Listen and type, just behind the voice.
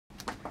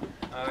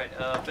All right,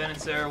 Ben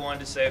and Sarah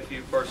wanted to say a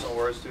few personal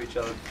words to each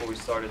other before we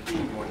started the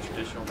more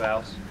traditional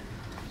vows.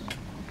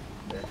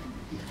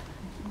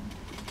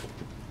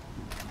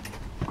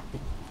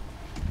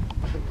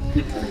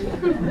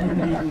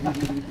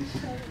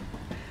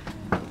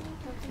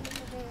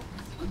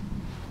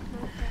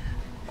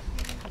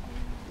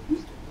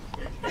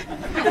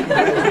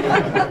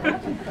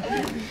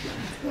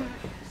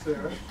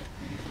 Sarah,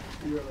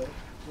 you are the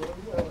one of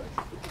my life.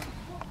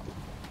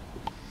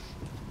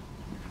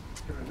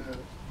 And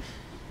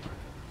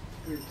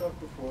we talked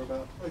before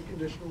about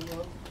unconditional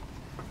love.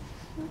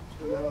 And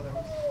how that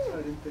was, I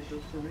didn't think it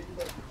was for me,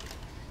 but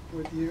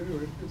with you,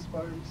 it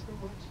inspired me so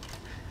much.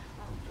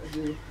 I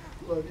do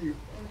love you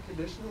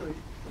unconditionally.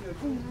 I just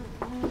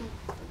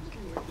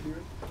can't wait to hear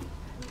it.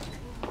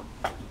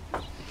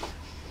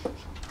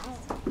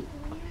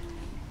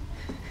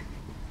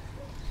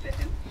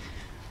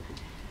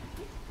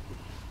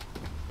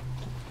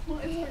 Well,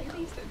 it's funny that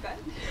you said that.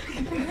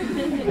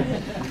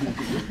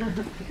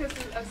 Because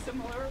a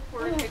similar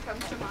word that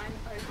comes to mind.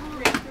 I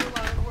read through a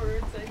lot of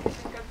words I can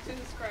think of to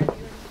describe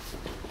you.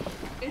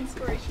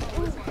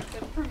 Inspirational was one of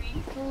them for me.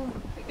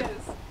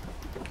 Because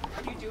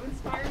you do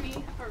inspire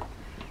me.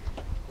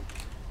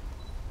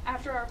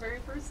 After our very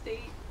first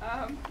date,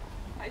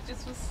 I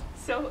just was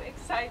so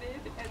excited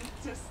and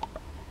just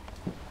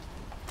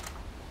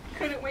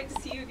couldn't wait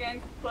to see you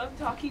again. Loved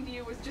talking to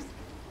you, was just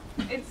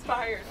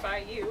inspired by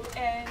you,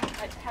 and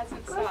it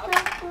hasn't stopped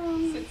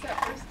since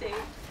that first date.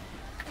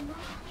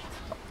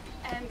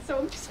 And so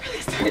I'm just really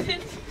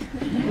excited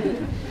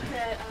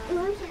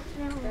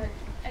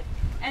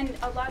and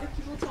a lot of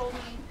people told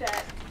me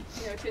that,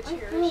 you know, to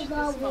cherish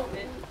this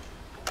moment,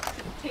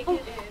 to take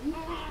it in,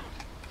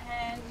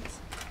 and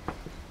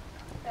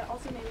that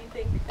also made me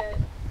think that,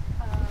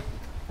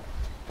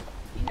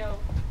 you know,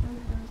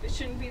 this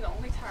shouldn't be the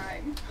only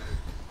time.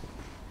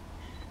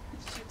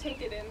 You should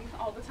take it in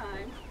all the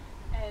time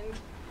and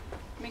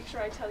make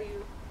sure I tell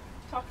you,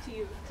 talk to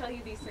you, tell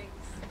you these things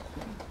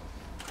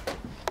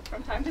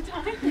from time to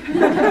time.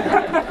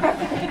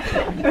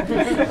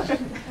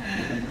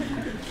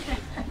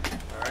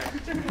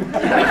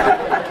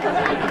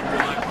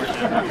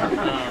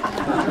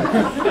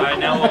 All right,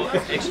 now we'll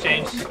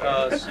exchange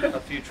a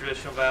few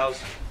traditional vows.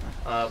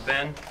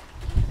 Ben,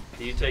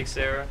 do you take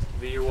Sarah to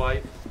be your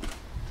wife,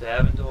 to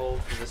have and to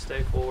hold from this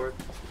day forward,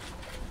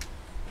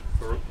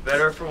 for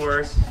better or for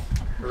worse,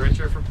 for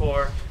richer or for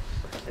poor,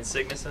 in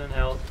sickness and in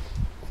health,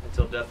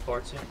 until death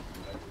parts you?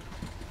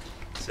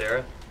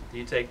 Sarah, do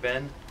you take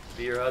Ben to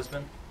be your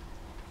husband,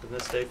 from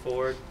this day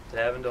forward, to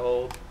have and to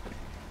hold,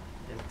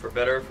 and for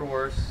better or for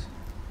worse,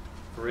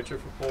 for richer or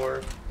for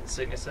poor, in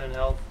sickness and in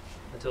health,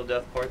 until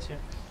death parts you?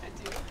 I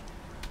do.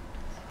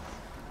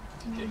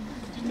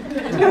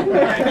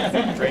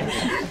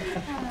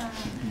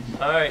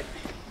 All right.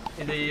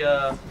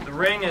 The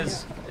ring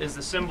is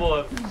the symbol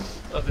of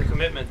the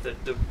commitment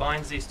that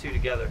binds these two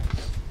together.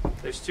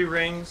 There's two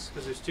rings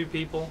because there's two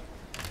people,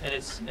 and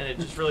it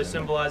just really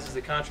symbolizes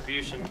the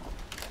contribution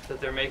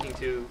that they're making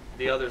to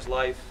the other's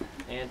life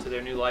and to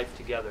their new life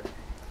together.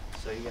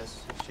 So you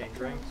guys exchange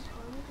rings.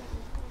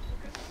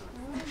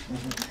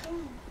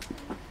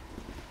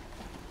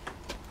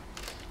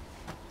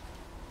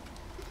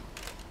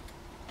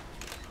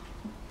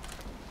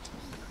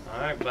 All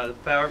right, by the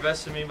power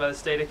vested in me by the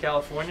state of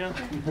California,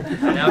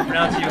 I now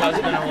pronounce you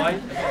husband and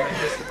wife, and I make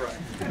this the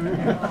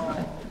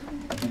bride.